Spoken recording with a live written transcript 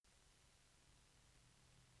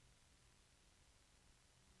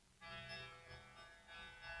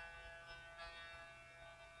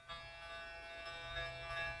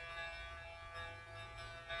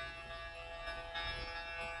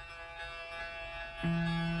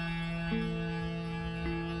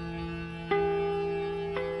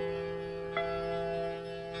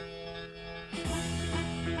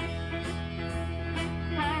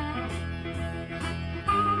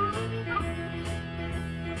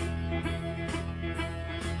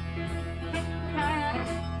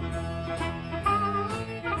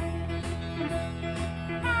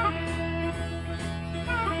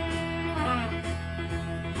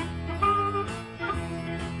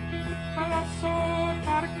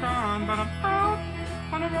But I'm out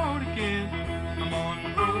on the road again. I'm on the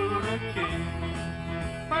road again.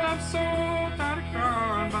 But I'm so tired of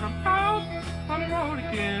crying. But I'm out on the road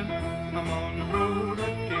again. I'm on the road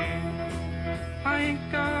again. I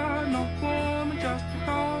ain't got no woman just to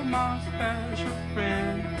call my special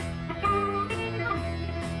friend.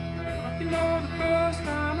 You know the first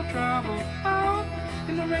time I traveled out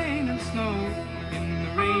in the rain and snow, in the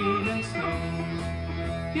rain and snow.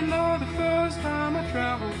 You know the first time I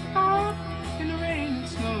traveled out in the rain and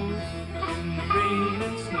snow, in the rain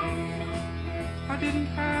and snow. I didn't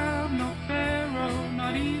have no pharaoh,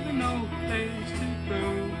 not even no place to go.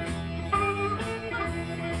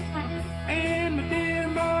 And my dear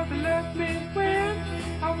mother left me when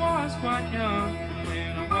I was quite young,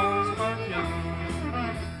 when I was quite young.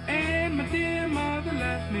 And my dear mother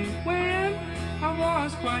left me when I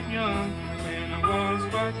was quite young, when I was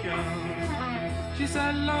quite young. She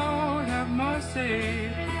said, Lord, have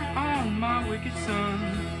mercy on my wicked son.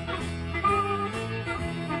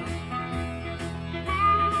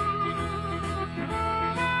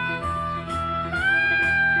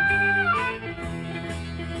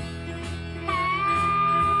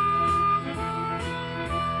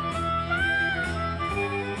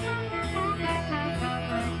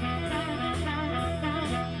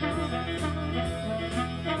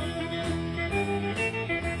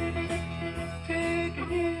 Take a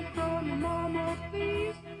hint from your mama,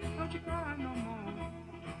 please. Don't you cry no more.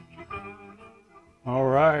 All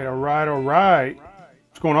right.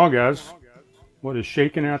 What's going on, guys? What is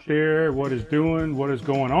shaking out there? What is doing? What is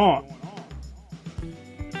going on?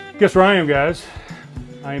 Guess where I am, guys?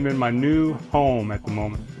 I am in my new home at the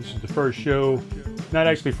moment. This is the first show, not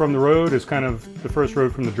actually from the road. It's kind of the first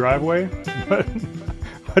road from the driveway,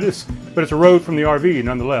 but it's a road from the RV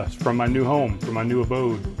nonetheless, from my new home, from my new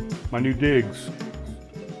abode, my new digs.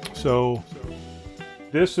 So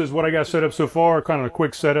this is what I got set up so far. Kind of a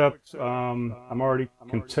quick setup. I already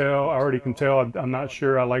can tell. I'm not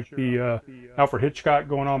sure. I like the Alfred Hitchcock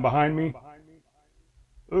going on behind me.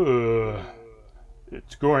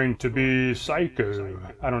 It's going to be psycho.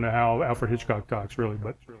 I don't know how Alfred Hitchcock talks really,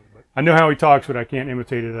 but I know how he talks, but I can't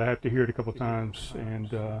imitate it. I have to hear it a couple times and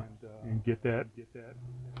get that,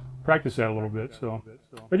 practice that a little bit. So,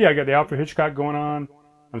 but yeah, I got the Alfred Hitchcock going on.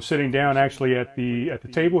 I'm sitting down actually at the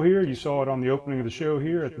table here. You saw it on the opening of the show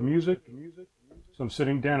here at the music. So I'm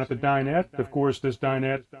sitting down at the dinette. Of course, this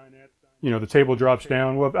dinette, the table drops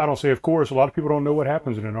down. Well, I don't say of course. A lot of people don't know what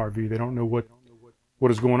happens in an RV. They don't know what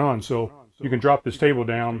is going on. So you can drop this table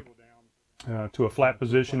down to a flat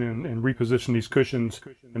position and reposition these cushions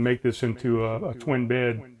and make this into a twin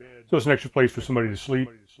bed. So it's an extra place for somebody to sleep.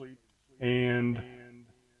 And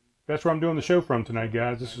that's where I'm doing the show from tonight,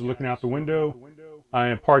 guys. This is looking out the window. I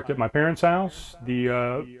am parked at my parents' house.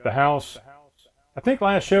 The house, I think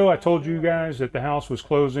last show I told you guys that the house was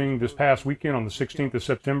closing this past weekend on the 16th of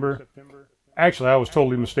September. Actually, I was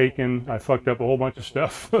totally mistaken. I fucked up a whole bunch of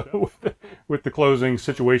stuff with the closing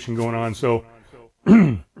situation going on. So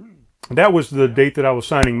that was the date that I was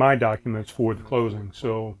signing my documents for the closing.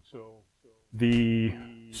 So the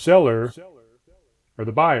seller, or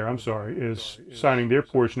the buyer, I'm sorry, is signing their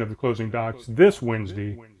portion of the closing docs this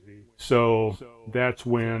Wednesday. So that's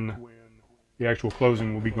when the actual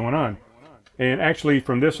closing will be going on. And actually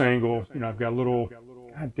from this angle, I've got a little,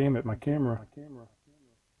 god damn it, my camera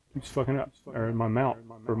keeps fucking up, or my mount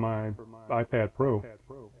for my iPad Pro.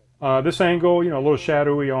 This angle, a little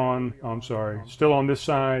shadowy still on this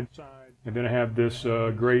side. And then I have this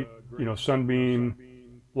great, sunbeam,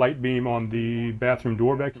 light beam on the bathroom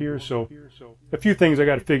door back here. So a few things I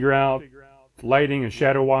got to figure out. Lighting and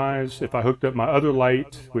shadow wise, if I hooked up my other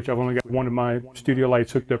light, which I've only got one of my studio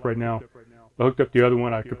lights hooked up right now, if I hooked up the other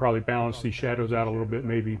one, I could probably balance these shadows out a little bit,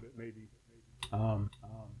 maybe. I'll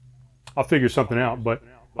figure something out, but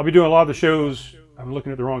I'll be doing a lot of the shows. I'm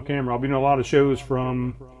looking at the wrong camera. I'll be doing a lot of shows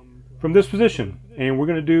from this position, and we're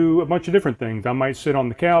going to do a bunch of different things. I might sit on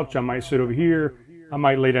the couch. I might sit over here. I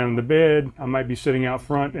might lay down in the bed. I might be sitting out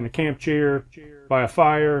front in a camp chair by a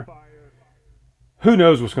fire. Who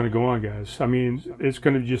knows what's going to go on, guys? I mean, it's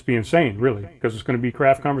going to just be insane, really, because it's going to be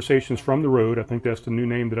Craft Conversations from the Road. I think that's the new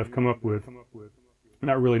name that I've come up with.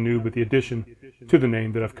 Not really new, but the addition to the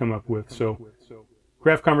name that I've come up with. So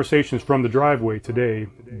Craft Conversations from the driveway today,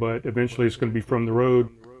 but eventually it's going to be from the road.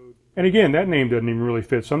 And again, that name doesn't even really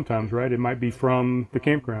fit sometimes, right? It might be from the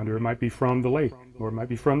campground, or it might be from the lake, or it might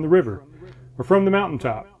be from the river, or from the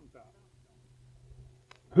mountaintop.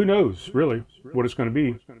 Who knows, really, what it's going to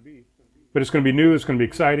be. But it's going to be new, it's going to be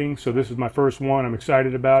exciting. So this is my first one. I'm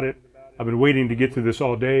excited about it. I've been waiting to get to this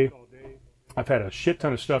all day. I've had a shit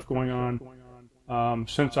ton of stuff going on.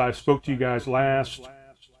 Since I spoke to you guys last,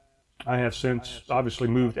 I have since obviously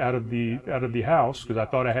moved out of the house because I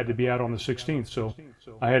thought I had to be out on the 16th. So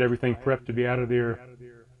I had everything prepped to be out of there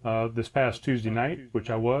this past Tuesday night, which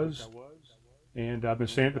I was. And I've been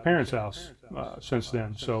staying at the parents' house since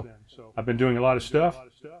then. So I've been doing a lot of stuff.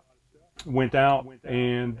 Went out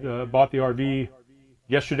and bought the RV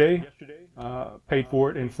yesterday, paid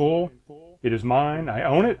for it in full. It is mine. I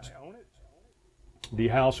own it. The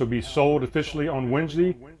house will be sold officially on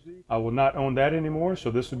Wednesday. I will not own that anymore, so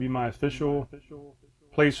this will be my official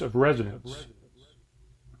place of residence.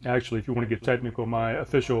 Actually, if you want to get technical, my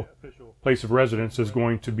official place of residence is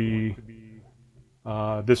going to be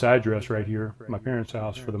this address right here, my parents'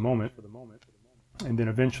 house for the moment. And then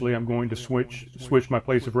eventually I'm going to switch my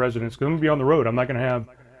place of residence, because I'm going to be on the road. I'm not going to have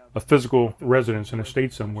a physical residence in a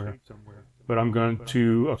state somewhere. But I'm going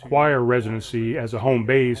to acquire residency as a home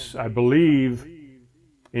base, I believe,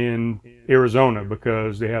 in Arizona,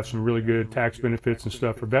 because they have some really good tax benefits and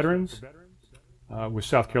stuff for veterans, which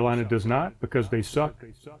South Carolina does not, because they suck.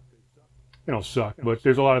 They don't suck, but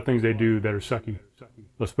there's a lot of things they do that are sucky.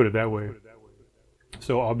 Let's put it that way.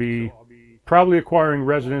 So I'll be probably acquiring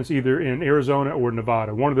residence either in Arizona or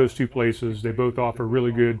Nevada, one of those two places. They both offer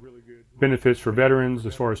really good benefits for veterans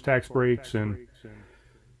as far as tax breaks and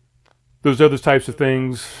those other types of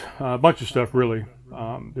things. A bunch of stuff, really.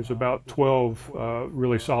 There's about 12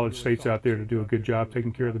 really solid states out there to do a good job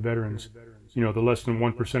taking care of the veterans. You know, the less than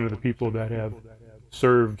 1% of the people that have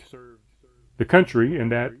served the country in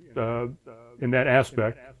that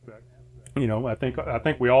aspect. You know, I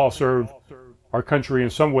think we all serve our country in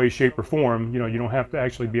some way, shape, or form. You know, you don't have to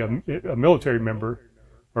actually be a military member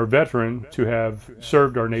or veteran to have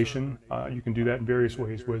served our nation. You can do that in various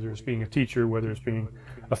ways, whether it's being a teacher, whether it's being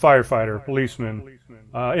a firefighter, a policeman,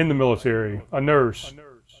 in the military, a nurse,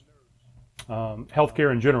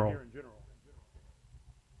 healthcare in general,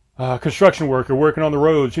 construction worker, working on the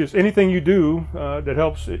roads, just anything you do that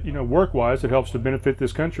helps, you know, work-wise, that helps to benefit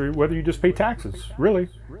this country, whether you just pay taxes, really.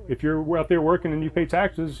 If you're out there working and you pay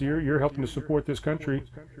taxes, you're helping to support this country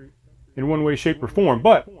in one way, shape, or form.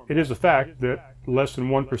 But it is a fact that less than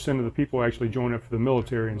 1% of the people actually join up for the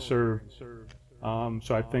military and serve.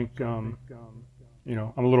 So I think, you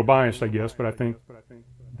know, I'm a little biased, I guess, but I think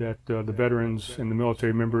that the veterans and the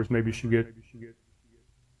military members maybe should get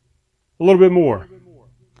a little bit more.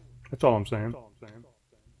 That's all I'm saying.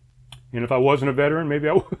 And if I wasn't a veteran, maybe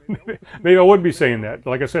I would be saying that.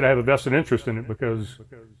 Like I said, I have a vested interest in it because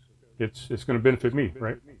it's going to benefit me,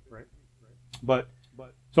 right? But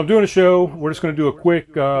so I'm doing a show. We're just going to do a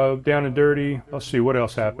quick down and dirty. Let's see what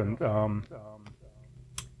else happened.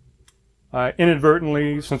 I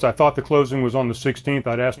inadvertently, since I thought the closing was on the 16th,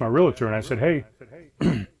 I'd asked my realtor and I said, "Hey,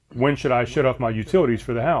 when should I shut off my utilities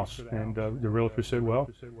for the house?" And the realtor said, "Well,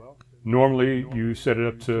 normally you set it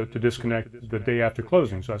up to disconnect the day after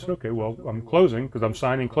closing." So I said, "Okay, well, I'm closing because I'm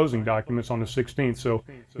signing closing documents on the 16th." So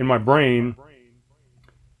in my brain,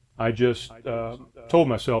 I just told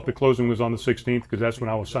myself the closing was on the 16th because that's when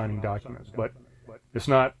I was signing documents. But it's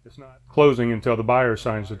not closing until the buyer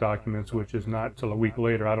signs the documents, which is not till a week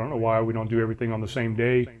later. I don't know why we don't do everything on the same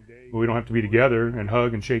day. We don't have to be together and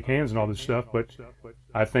hug and shake hands and all this stuff. But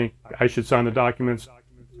I think I should sign the documents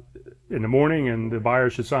in the morning, and the buyer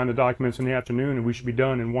should sign the documents in the afternoon, and we should be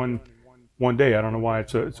done in one day. I don't know why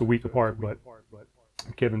it's a week apart, but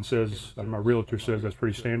Kevin says, my realtor says that's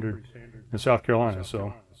pretty standard in South Carolina.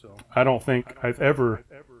 So I don't think I've ever,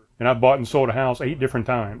 and I've bought and sold a house 8 different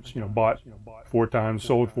times. You know, bought 4 times,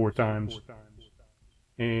 sold 4 times,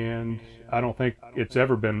 and I don't think it's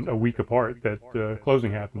ever been a week apart that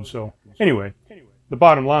closing happens. So anyway, the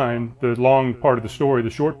bottom line, the long part of the story, the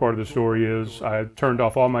short part of the story is I turned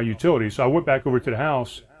off all my utilities. So I went back over to the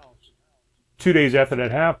house 2 days after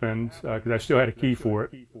that happened because I still had a key for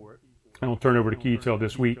it. I don't turn over the key till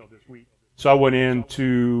this week. So I went in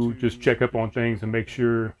to just check up on things and make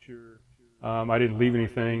sure I didn't leave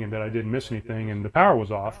anything and that I didn't miss anything. And the power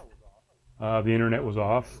was off. The internet was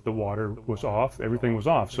off. The water was off. Everything was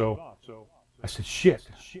off. So I said, shit.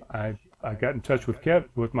 I got in touch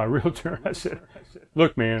with my realtor. I said,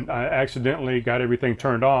 "Look, man, I accidentally got everything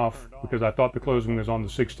turned off because I thought the closing was on the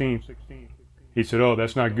 16th. he said, "Oh,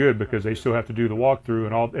 that's not good because they still have to do the walkthrough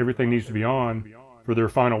and everything needs to be on for their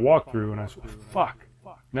final walkthrough." And I said, "Fuck!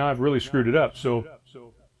 Now I've really screwed it up." So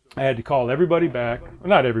I had to call everybody back. Well,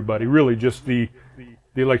 not everybody, really, just the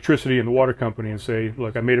electricity and the water company, and say,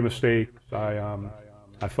 "Look, I made a mistake.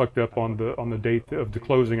 I fucked up on the date of the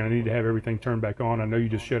closing, and I need to have everything turned back on. I know you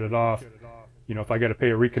just shut it off. You know, if I got to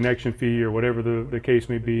pay a reconnection fee or whatever the case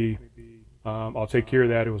may be, I'll take care of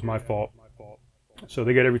that. It was my fault." So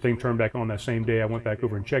they got everything turned back on that same day. I went back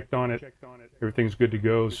over and checked on it. Everything's good to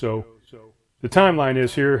go. So the timeline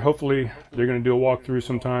is here. Hopefully they're going to do a walkthrough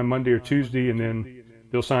sometime Monday or Tuesday, and then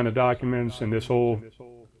they'll sign the documents, and this whole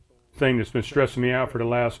thing that's been stressing me out for the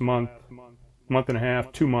last month and a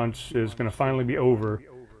half, 2 months is going to finally be over.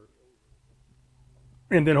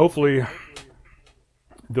 And then hopefully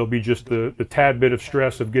there'll be just the tad bit of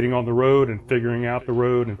stress of getting on the road and figuring out the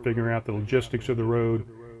road and figuring out the logistics of the road,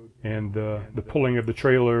 and the pulling of the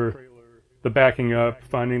trailer, the backing up,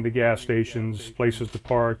 finding the gas stations, places to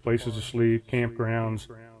park, places to sleep, campgrounds,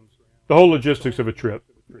 the whole logistics of a trip.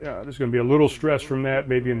 There's going to be a little stress from that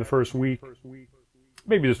maybe in the first week,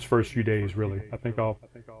 maybe just the first few days, really. I think I'll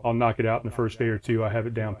knock it out in the first day or two. I have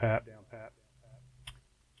it down pat.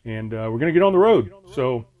 And we're going to get on the road.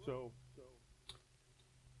 So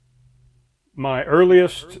my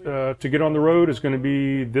earliest to get on the road is going to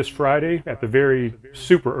be this Friday at the very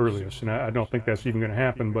super earliest. And I don't think that's even going to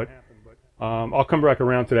happen, but I'll come back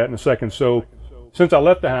around to that in a second. So since I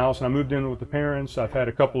left the house and I moved in with the parents, I've had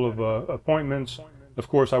a couple of appointments. Of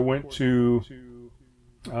course, I went to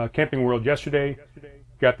Camping World yesterday,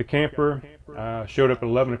 got the camper, showed up at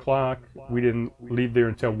 11 o'clock. We didn't leave there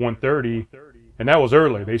until 1:30, and that was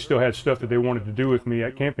early. They still had stuff that they wanted to do with me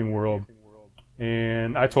at Camping World,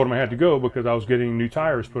 and I told them I had to go because I was getting new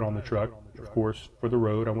tires put on the truck, of course, for the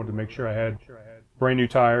road. I wanted to make sure I had brand new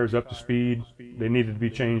tires up to speed. They needed to be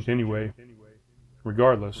changed anyway,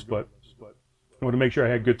 regardless, but I wanted to make sure I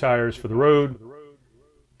had good tires for the road.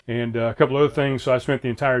 And a couple other things. So I spent the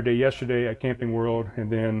entire day yesterday at Camping World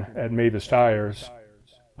and then at Mavis Tires,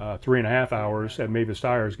 3.5 hours at Mavis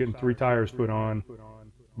Tires, getting 3 tires put on,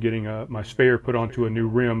 getting my spare put onto a new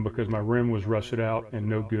rim because my rim was rusted out and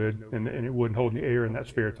no good, and it wouldn't hold any air in that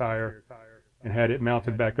spare tire, and had it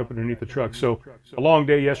mounted back up underneath the truck. So a long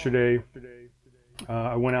day yesterday.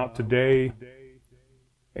 I went out today,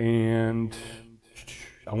 and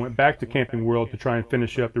I went back to Camping World to try and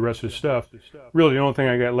finish up the rest of the stuff. Really, the only thing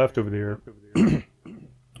I got left over there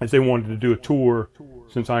is they wanted to do a tour,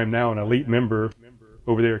 since I am now an elite member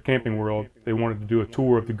over there at Camping World. They wanted to do a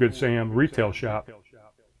tour of the Good Sam retail shop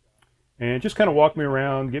and just kind of walk me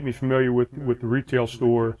around, get me familiar with the retail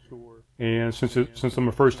store. And since I'm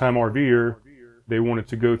a first-time RVer, they wanted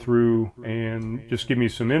to go through and just give me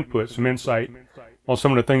some input, some insight on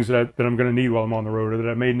some of the things that I'm going to need while I'm on the road, or that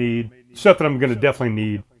I may need, stuff that I'm going to definitely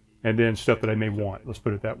need, and then stuff that I may want. Let's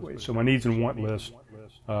put it that way. So my needs and want list,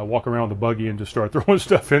 walk around with the buggy and just start throwing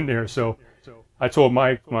stuff in there. So I told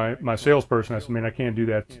Mike, my salesperson, I said, "Man, I can't do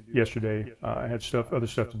that yesterday. I had other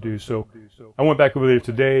stuff to do." So I went back over there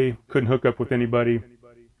today, couldn't hook up with anybody.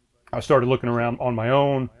 I started looking around on my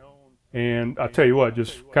own, and I'll tell you what,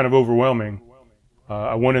 just kind of overwhelming.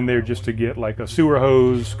 I went in there just to get like a sewer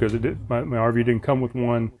hose because my RV didn't come with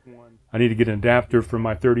one. I need to get an adapter for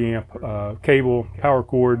my 30 amp cable power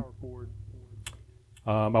cord.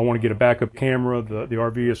 I want to get a backup camera. The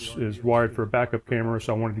RV is wired for a backup camera,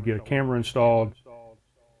 so I wanted to get a camera installed.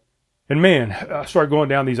 And man, I started going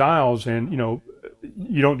down these aisles, and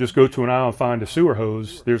you don't just go to an aisle and find a sewer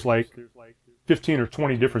hose. There's like 15 or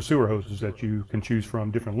 20 different sewer hoses that you can choose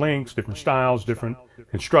from, different lengths, different styles, different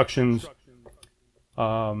constructions.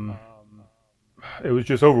 It was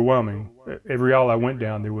just overwhelming. Every aisle I went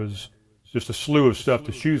down, there was just a slew of stuff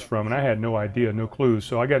to choose from, and I had no idea, no clue.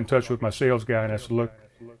 So I got in touch with my sales guy, and I said, "Look,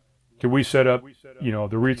 can we set up,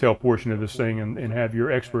 the retail portion of this thing and have your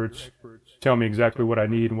experts tell me exactly what I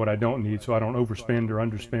need and what I don't need, so I don't overspend or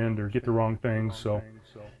underspend or get the wrong things." So,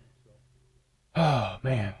 oh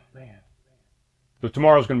man. So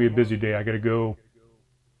tomorrow's going to be a busy day. I got to go.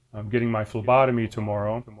 I'm getting my phlebotomy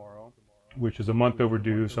tomorrow, which is a month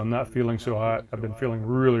overdue, so I'm not feeling so hot. I've been feeling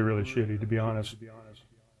really, really shitty, to be honest.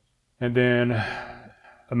 And then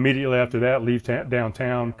immediately after that, leave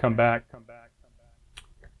downtown, come back,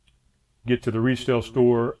 get to the retail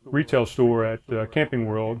store at Camping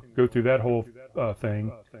World, go through that whole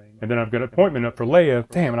thing. And then I've got an appointment up for Leia.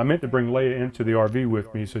 Damn, and I meant to bring Leia into the RV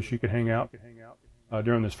with me so she could hang out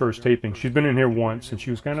during this first taping. She's been in here once, and she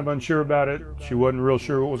was kind of unsure about it. She wasn't real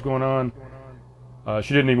sure what was going on.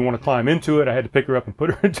 She didn't even want to climb into it. I had to pick her up and put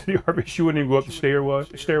her into the RV. She wouldn't even go up the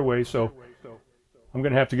stairway, so I'm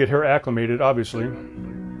going to have to get her acclimated, obviously.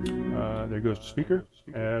 there goes the speaker,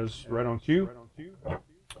 as right on cue.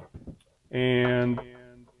 And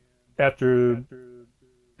after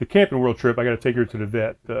the Camping World trip, I got to take her to the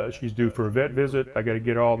vet. She's due for a vet visit. I got to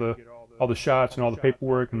get all the shots and all the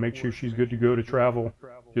paperwork and make sure she's good to go to travel,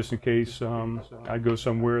 just in case I go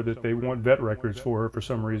somewhere that they want vet records for her for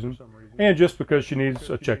some reason, and just because she needs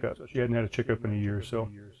a checkup. She hadn't had a checkup in a year, so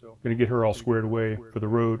I'm going to get her all squared away for the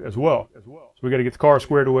road as well. So we got to get the car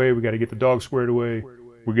squared away. We got to get the dog squared away.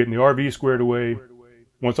 We're getting the RV squared away.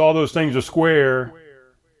 Once all those things are square,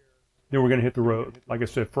 then we're going to hit the road. Like I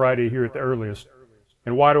said, Friday here at the earliest.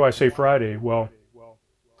 And why do I say Friday? Well,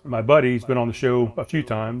 my buddy's been on the show a few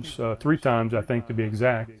times, 3 times I think to be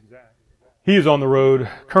exact. He is on the road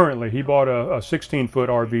currently. He bought a 16-foot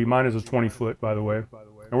RV. Mine is a 20-foot, by the way.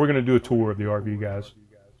 And we're going to do a tour of the RV, guys.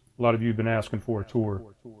 A lot of you have been asking for a tour.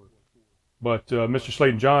 But Mr.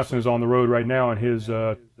 Slayton Johnson is on the road right now in his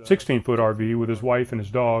 16-foot RV with his wife and his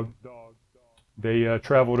dog. They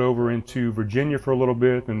traveled over into Virginia for a little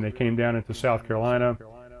bit, and they came down into South Carolina.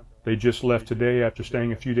 They just left today after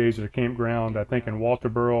staying a few days at a campground, I think in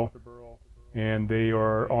Walterboro, and they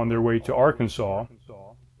are on their way to Arkansas.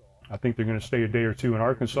 I think they're going to stay a day or 2 in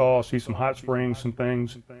Arkansas, see some hot springs, some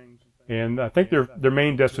things, and I think their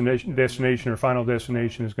main destination or final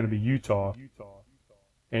destination is going to be Utah.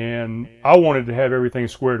 And I wanted to have everything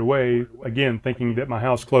squared away, again, thinking that my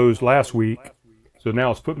house closed last week, so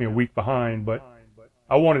now it's put me a week behind, but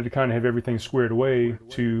I wanted to kind of have everything squared away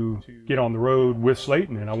to get on the road with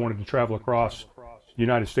Slayton, and I wanted to travel across the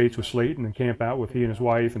United States with Slayton and camp out with he and his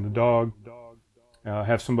wife and the dog.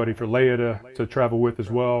 Have somebody for Leia to travel with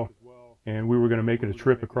as well, and we were going to make it a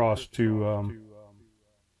trip across to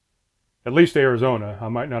at least Arizona. I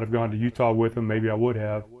might not have gone to Utah with him, maybe I would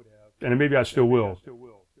have, and maybe I still will.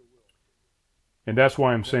 And that's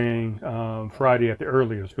why I'm saying Friday at the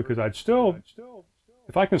earliest, because I'd still,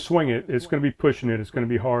 if I can swing it, it's going to be pushing it. It's going to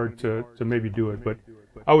be hard to maybe do it, but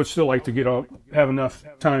I would still like to have enough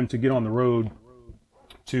time to get on the road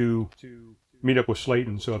to meet up with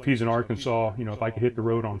Slayton. So if he's in Arkansas, if I could hit the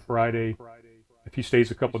road on Friday, if he stays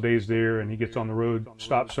a couple of days there and he gets on the road,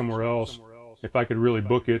 stops somewhere else, if I could really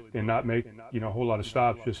book it and not make, a whole lot of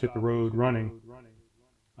stops, just hit the road running,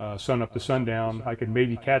 sun up to sundown, I could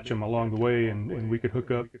maybe catch him along the way and we could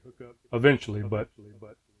hook up eventually, but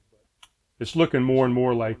it's looking more and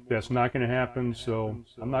more like that's not going to happen, so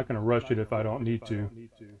I'm not going to rush it if I don't need to.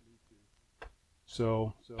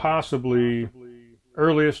 So possibly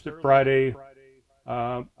earliest at Friday,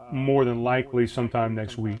 more than likely sometime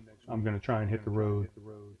next week, I'm going to try and hit the road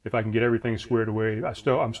if I can get everything squared away.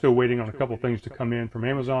 I'm still waiting on a couple things to come in from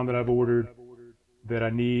Amazon that I've ordered that I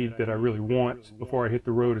need, that I really want before I hit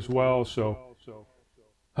the road as well. So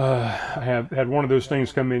I have had one of those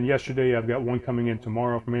things come in yesterday. I've got one coming in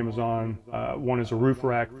tomorrow from Amazon. One is a roof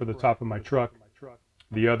rack for the top of my truck.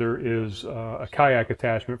 The other is a kayak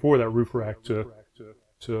attachment for that roof rack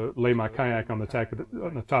to lay my kayak on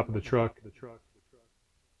the top of the truck.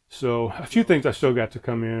 So a few things I still got to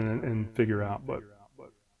come in and figure out. But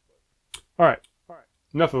all right,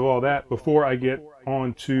 enough of all that. Before I get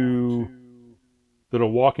on to the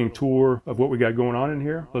little walking tour of what we got going on in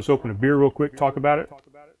here, let's open a beer real quick, talk about it.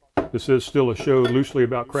 This is still a show loosely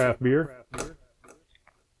about craft beer.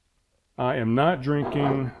 I am not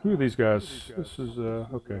drinking. Who are these guys? This is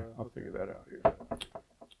okay. I'll figure that out here.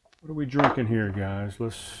 What are we drinking here, guys?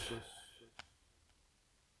 Let's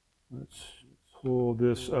pull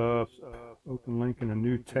this up. Open link in a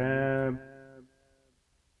new tab.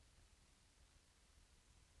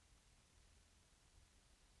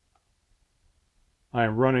 I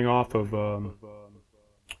am running off of.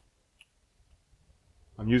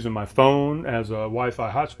 I'm using my phone as a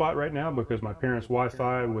Wi-Fi hotspot right now because my parents'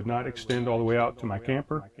 Wi-Fi would not extend all the way out to my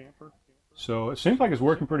camper. So it seems like it's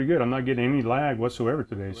working pretty good. I'm not getting any lag whatsoever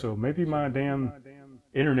today. So maybe my damn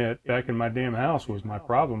internet back in my damn house was my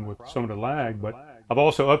problem with some of the lag. But I've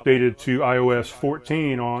also updated to iOS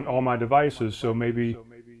 14 on all my devices. So maybe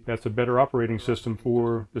that's a better operating system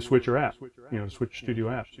for the Switcher app, the Switcher Studio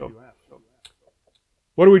app. So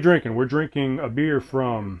what are we drinking? We're drinking a beer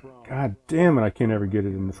from, God damn it, I can't ever get it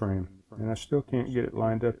in the frame. And I still can't get it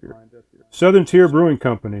lined up here. Southern Tier Brewing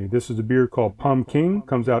Company. This is a beer called Pumpkin.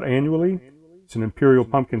 Comes out annually. It's an Imperial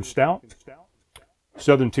Pumpkin Stout.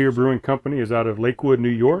 Southern Tier Brewing Company is out of Lakewood, New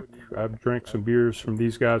York. I've drank some beers from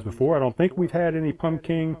these guys before. I don't think we've had any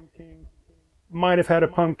Pumpkin. Might have had a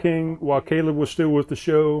Pumpkin while Caleb was still with the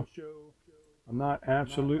show. I'm not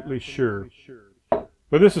absolutely sure.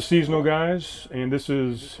 But this is seasonal, guys, and this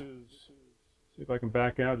is, see if I can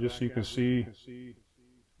back out just so you can see.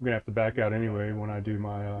 I'm going to have to back out anyway when I do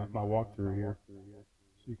my walkthrough here.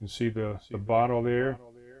 So you can see the bottle there.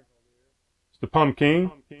 the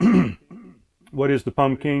Pumpkin. What is the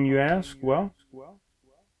Pumpkin, you ask? Well,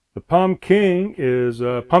 the Pumpkin is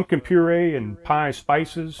pumpkin puree and pie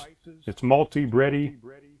spices. It's malty, bready,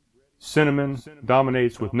 cinnamon,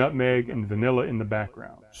 dominates with nutmeg and vanilla in the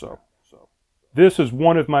background. So this is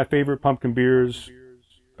one of my favorite pumpkin beers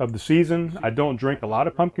of the season. I don't drink a lot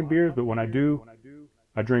of pumpkin beers, but when I do,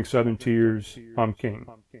 I drink Southern Tier's Pumpkin.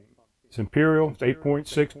 It's Imperial. It's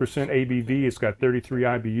 8.6% ABV. It's got 33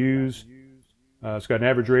 IBUs. It's got an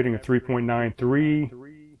average rating of 3.93.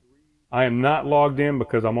 I am not logged in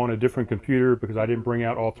because I'm on a different computer because I didn't bring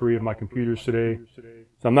out all three of my computers today.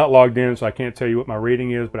 So I'm not logged in, so I can't tell you what my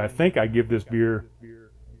rating is, but I think I give this beer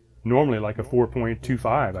normally like a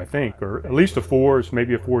 4.25, I think, or at least a 4, it's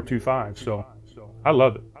maybe a 4.25. So I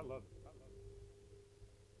love it.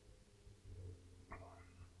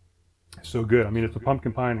 It's so good. I mean, it's a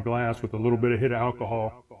pumpkin pie in a glass with a little bit of hit of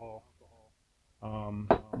alcohol.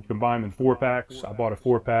 You can buy them in 4-packs. I bought a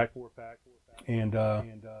 4-pack and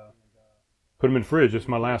put them in the fridge. This is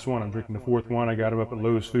my last one. I'm drinking the 4th one. I got them up at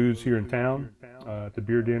Lowe's Foods here in town, at the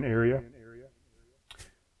Beer Den area.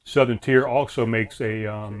 Southern Tier also makes a,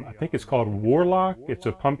 I think it's called Warlock. It's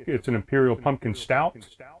an Imperial Pumpkin Stout,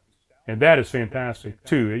 and that is fantastic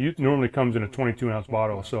too. It normally comes in a 22-ounce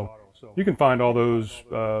bottle, so you can find all those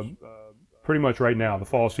pretty much right now, the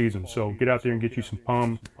fall season. So get out there and get you some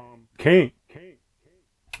Pumpkin.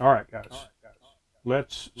 All right, guys,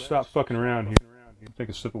 let's stop fucking around here. Take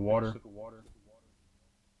a sip of water.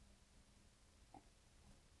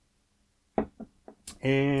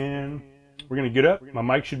 And we're going to get up. My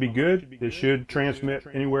mic should be good. This should transmit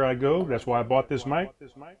anywhere I go. That's why I bought this mic,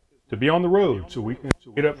 to be on the road, so we can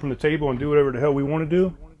get up from the table and do whatever the hell we want to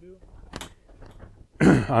do.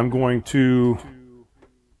 I'm going to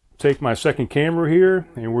take my second camera here,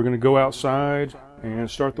 and we're going to go outside and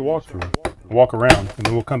start the walkthrough. Walk around, and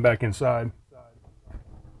then we'll come back inside.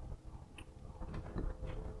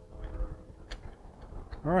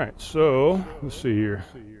 All right, so let's see here.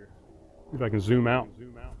 See if I can zoom out.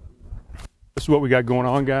 This is what we got going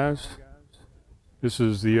on, guys. This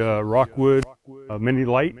is the Rockwood Mini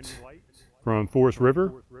Light from Forest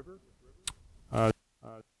River. You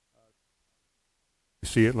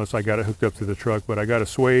see it unless I got it hooked up to the truck, but I got a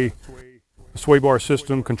sway bar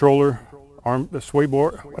system controller, the sway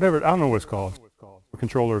bar, whatever, I don't know what it's called. A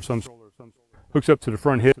controller of some sort. Hooks up to the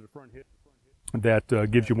front hitch that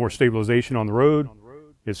gives you more stabilization on the road.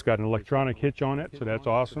 It's got an electronic hitch on it, so that's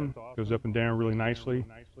awesome. Goes up and down really nicely.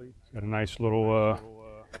 It's got a nice little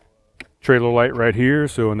trailer light right here,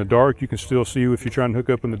 so in the dark you can still see if you're trying to hook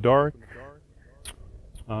up in the dark.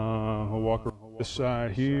 I'll walk around this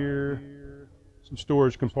side here. Some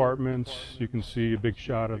storage compartments. You can see a big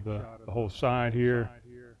shot of the whole side here.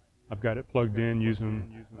 I've got it plugged in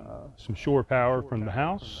using some shore power from the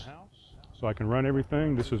house, so I can run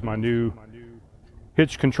everything. This is my new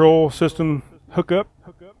hitch control system hookup,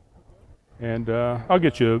 and I'll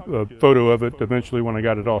get you a photo of it eventually when I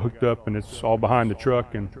got it all hooked up and it's all behind the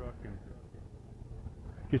truck, and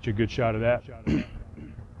get you a good shot of that.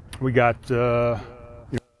 We got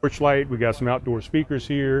porch light. We got some outdoor speakers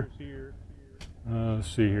here. Let's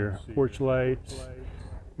see here, porch light.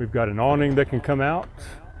 We've got an awning that can come out.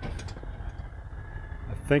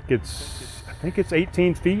 I think it's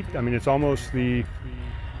 18 feet. I mean, it's almost the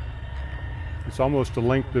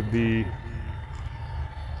length of the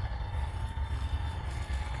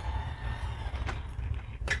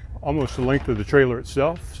trailer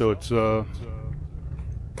itself. So it's if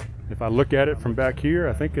I look at it from back here,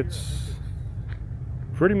 I think it's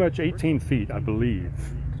pretty much 18 feet, I believe.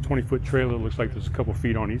 20-foot trailer. Looks like there's a couple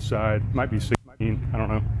feet on each side. Might be 16. I don't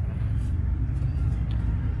know.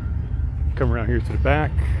 Come around here to the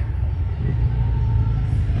back.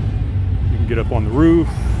 You can get up on the roof.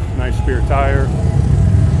 Nice spare tire.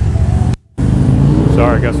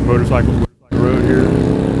 Sorry, I got some motorcycles on the road here.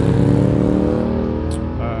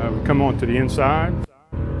 We come on to the inside.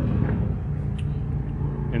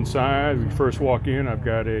 Inside, when you first walk in, I've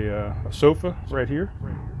got a sofa right here.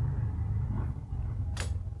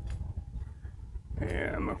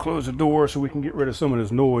 And I'm going to close the door so we can get rid of some of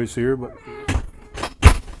this noise here. But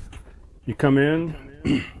you come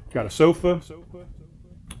in, got a sofa.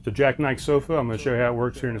 It's a jackknife sofa. I'm going to show you how it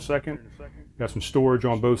works here in a second. Got some storage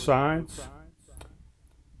on both sides.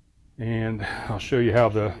 And I'll show you how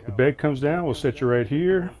the bed comes down. We'll set you right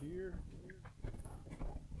here.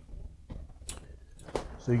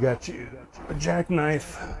 So you got you a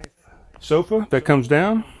jackknife sofa that comes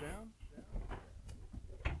down.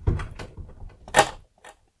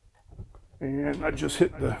 And I just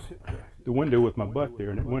hit the window with my butt there,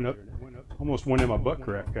 and it went up, almost went in my butt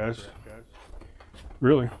crack, guys.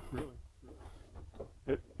 Really.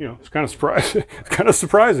 it's kind of surprising. It's kind of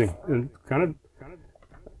surprising, and kind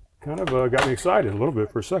of got me excited a little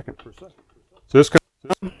bit for a second. So this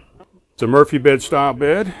it's a Murphy bed style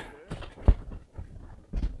bed.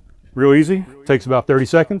 Real easy. Takes about 30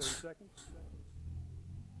 seconds.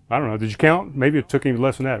 I don't know. Did you count? Maybe it took even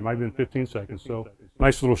less than that. It might have been 15 seconds. So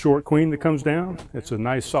nice little short queen that comes down. It's a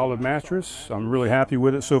nice solid mattress. I'm really happy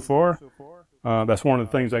with it so far. That's one of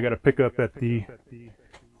the things I got to pick up at the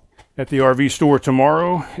RV store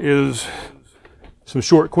tomorrow is some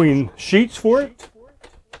short queen sheets for it,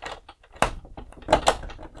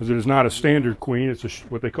 because it is not a standard queen. It's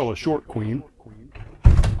what they call a short queen,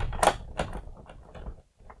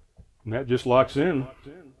 and that just locks in.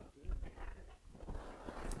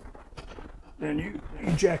 And you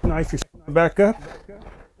jackknife your back up.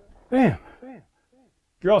 Bam.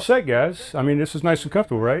 You're all set, guys. I mean, this is nice and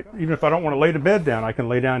comfortable, right? Even if I don't want to lay the bed down, I can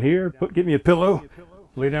lay down here, get me a pillow,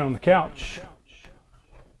 lay down on the couch.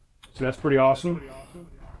 So that's pretty awesome.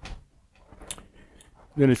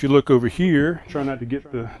 Then if you look over here, try not to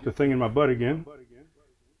get the thing in my butt again.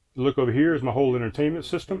 Look over here is my whole entertainment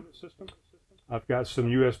system. I've got some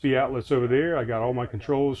USB outlets over there. I got all my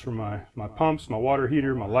controls for my pumps, my water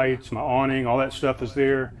heater, my lights, my awning, all that stuff is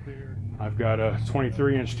there. I've got a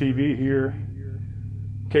 23-inch TV here,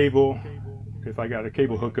 cable. If I got a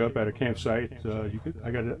cable hookup at a campsite,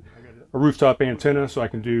 I got a rooftop antenna so I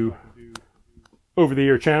can do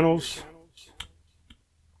over-the-air channels.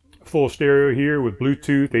 Full stereo here with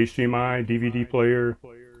Bluetooth, HDMI, DVD player,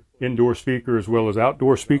 indoor speaker as well as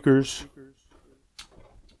outdoor speakers.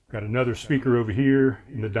 Got another speaker over here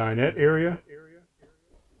in the dinette area.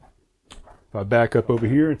 If I back up over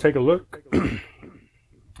here and take a look,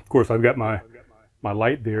 of course I've got my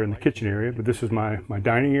light there in the kitchen area, but this is my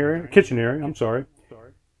dining area, kitchen area, I'm sorry.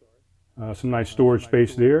 Some nice storage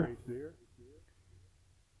space there.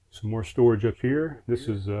 Some more storage up here. This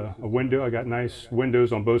is a window. I got nice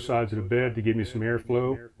windows on both sides of the bed to give me some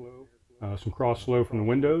airflow, some cross flow from the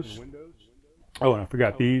windows. Oh, and I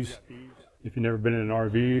forgot these. If you've never been in an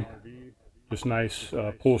RV, just nice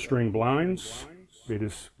pull string blinds. They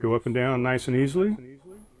just go up and down nice and easily.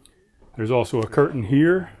 There's also a curtain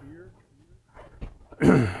here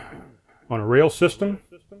on a rail system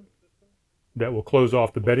that will close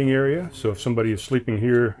off the bedding area. So if somebody is sleeping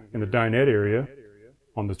here in the dinette area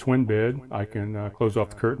on the twin bed, I can close off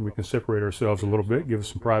the curtain. We can separate ourselves a little bit, give us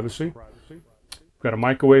some privacy. Got a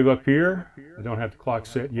microwave up here. I don't have the clock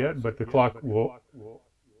set yet, but the clock will...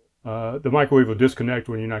 the microwave will disconnect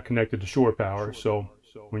when you're not connected to shore power, so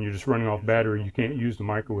when you're just running off battery, you can't use the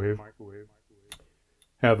microwave.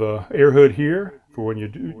 Have a air hood here for when you're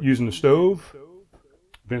using the stove.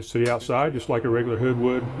 Vents to the outside, just like a regular hood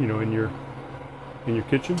would, in your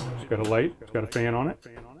kitchen. It's got a light, it's got a fan on it.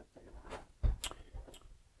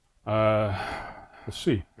 Let's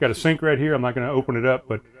see, got a sink right here. I'm not going to open it up,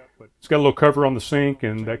 but it's got a little cover on the sink,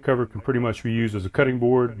 and that cover can pretty much be used as a cutting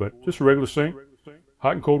board, but just a regular sink.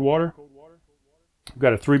 Hot and cold water. I've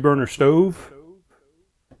got a 3-burner stove.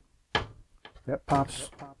 That pops.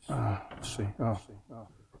 Let's see. Oh,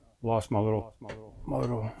 lost my little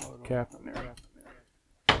cap in there.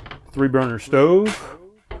 3-burner stove.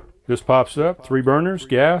 This pops up. 3 burners,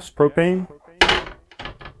 gas, propane.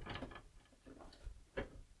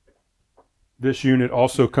 This unit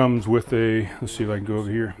also comes with let's see if I can go over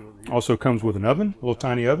here. Also comes with an oven, a little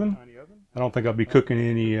tiny oven. I don't think I'll be cooking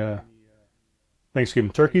any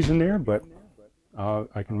Thanksgiving turkeys in there, but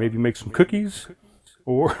I can maybe make some cookies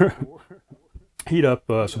or heat up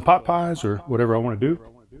some pot pies or whatever I want to do.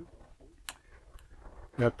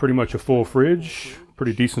 Got pretty much a full fridge,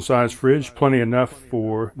 pretty decent sized fridge, plenty enough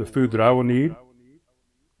for the food that I will need.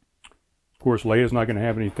 Of course, Leia's not going to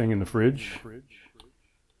have anything in the fridge.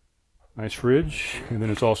 Nice fridge, and then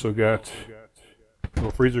it's also got a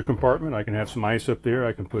little freezer compartment. I can have some ice up there.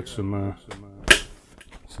 I can put some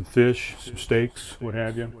fish, some steaks, what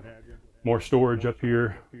have you. More storage up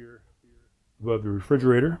here above the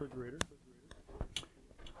refrigerator.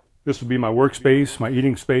 This will be my workspace, my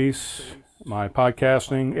eating space, my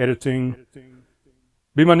podcasting, editing.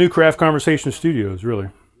 Be my new Craft Conversation Studios, really.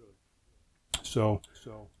 So,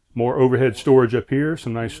 more overhead storage up here,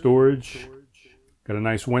 some nice storage. Got a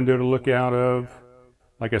nice window to look out of.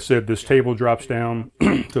 Like I said, this table drops down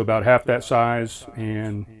to about half that size,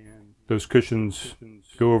 and those cushions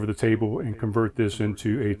go over the table and convert this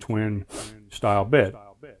into a twin style bed.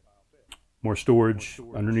 More storage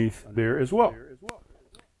underneath there as well.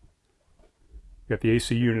 Got the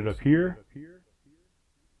AC unit up here.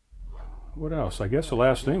 What else? I guess the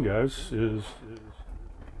last thing, guys, is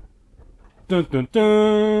dun dun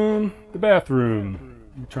dun, the bathroom.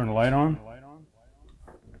 Let me turn the light on.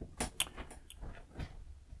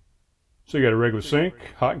 So you got a regular sink,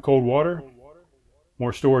 hot and cold water,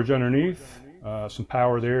 more storage underneath, some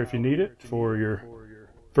power there if you need it for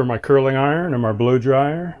my curling iron or my blow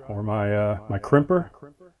dryer or my crimper,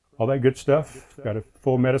 all that good stuff. Got a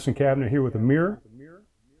full medicine cabinet here with a mirror,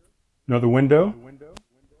 another window.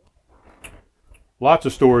 Lots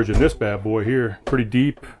of storage in this bad boy here. Pretty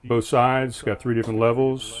deep, both sides. Got 3 different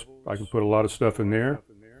levels. I can put a lot of stuff in there.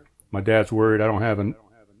 My dad's worried I don't have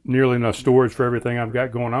nearly enough storage for everything I've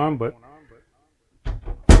got going on, but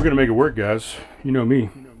we're going to make it work, guys. You know me.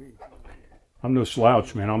 I'm no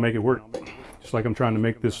slouch, man. I'll make it work. Just like I'm trying to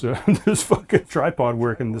make this this fucking tripod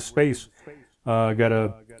work in this space. Got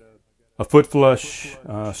a foot flush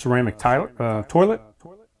ceramic toilet.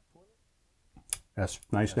 That's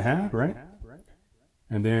nice to have, right?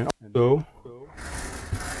 And then also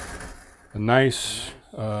a nice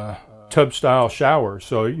tub style shower.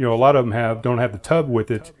 So, you know, a lot of them don't have the tub with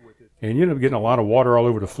it, and you end up getting a lot of water all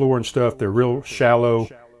over the floor and stuff. They're real shallow,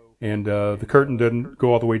 and the curtain doesn't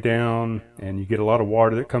go all the way down, and you get a lot of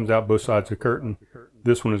water that comes out both sides of the curtain.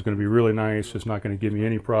 This one is going to be really nice. It's not going to give me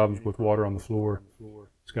any problems with water on the floor.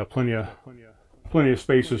 It's got plenty of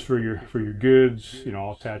spaces for your goods. You know,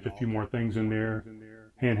 I'll attach a few more things in there.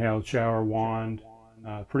 Handheld shower wand.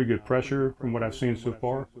 Pretty good pressure from what I've seen so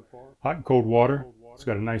far. Hot and cold water. It's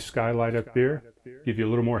got a nice skylight up there. Give you a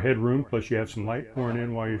little more headroom, plus you have some light pouring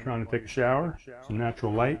in while you're trying to take a shower. Some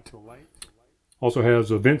natural light. Also has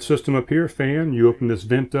a vent system up here, fan. You open this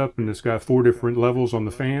vent up and it's got 4 different levels on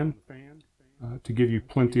the fan to give you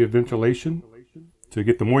plenty of ventilation to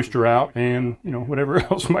get the moisture out and, you know, whatever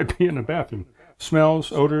else might be in the bathroom.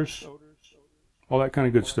 Smells, odors, all that kind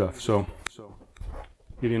of good stuff. So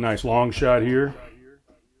give you a nice long shot here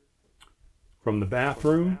from the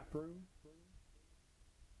bathroom.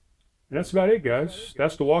 And that's about it, guys.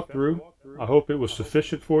 That's the walkthrough. I hope it was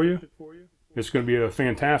sufficient for you. It's going to be a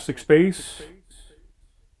fantastic space.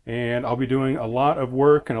 And I'll be doing a lot of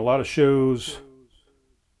work and a lot of shows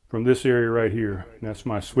from this area right here. And that's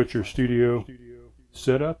my Switcher Studio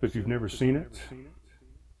setup, if you've never seen it.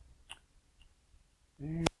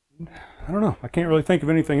 And I don't know. I can't really think of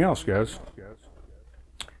anything else, guys.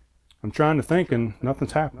 I'm trying to think and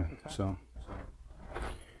nothing's happening. So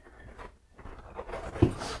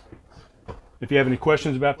if you have any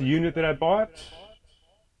questions about the unit that I bought,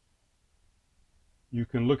 you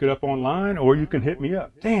can look it up online or you can hit me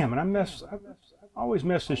up. Damn, and I always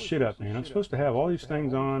mess this shit up, man. I'm supposed to have all these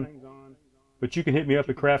things on, but you can hit me up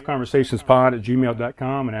at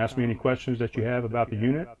craftconversationspod@gmail.com and ask me any questions that you have about the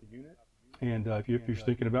unit. And if you're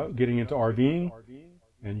thinking about getting into RVing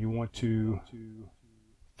and you want to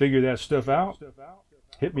figure that stuff out,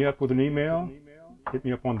 hit me up with an email. Hit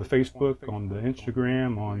me up on the Facebook, on the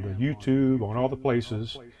Instagram, on the YouTube, on all the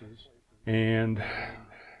places, and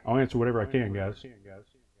I'll answer whatever I can, guys.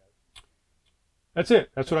 That's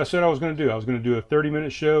it. That's what I said I was going to do. I was going to do a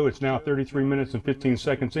 30-minute show. It's now 33 minutes and 15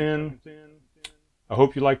 seconds in. I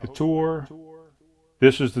hope you like the tour.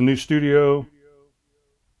 This is the new studio.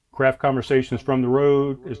 Craft Conversations from the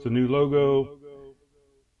Road is the new logo.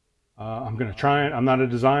 I'm going to try it. I'm not a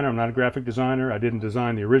designer. I'm not a graphic designer. I didn't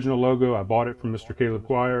design the original logo. I bought it from Mr. Caleb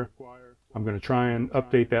Quire. I'm going to try and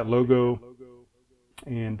update that logo.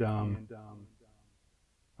 And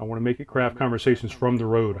I want to make it Craft Conversations from the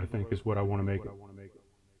Road, I think is what I want to make it.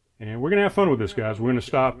 And we're going to have fun with this, guys. We're going to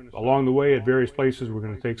stop along the way at various places. We're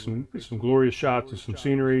going to take some glorious shots of some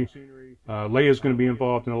scenery. Leia's going to be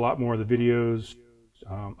involved in a lot more of the videos.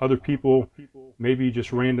 Other people, maybe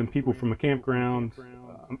just random people from a campground,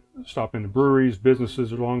 stop into breweries,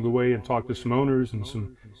 businesses along the way and talk to some owners and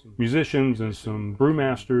some musicians and some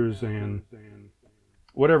brewmasters and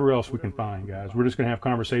whatever else we can find, guys. We're just going to have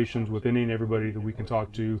conversations with any and everybody that we can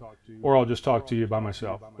talk to, or I'll just talk to you by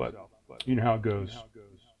myself, but you know how it goes.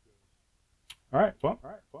 All right, well,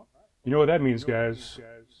 you know what that means, guys.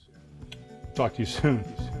 Talk to you soon.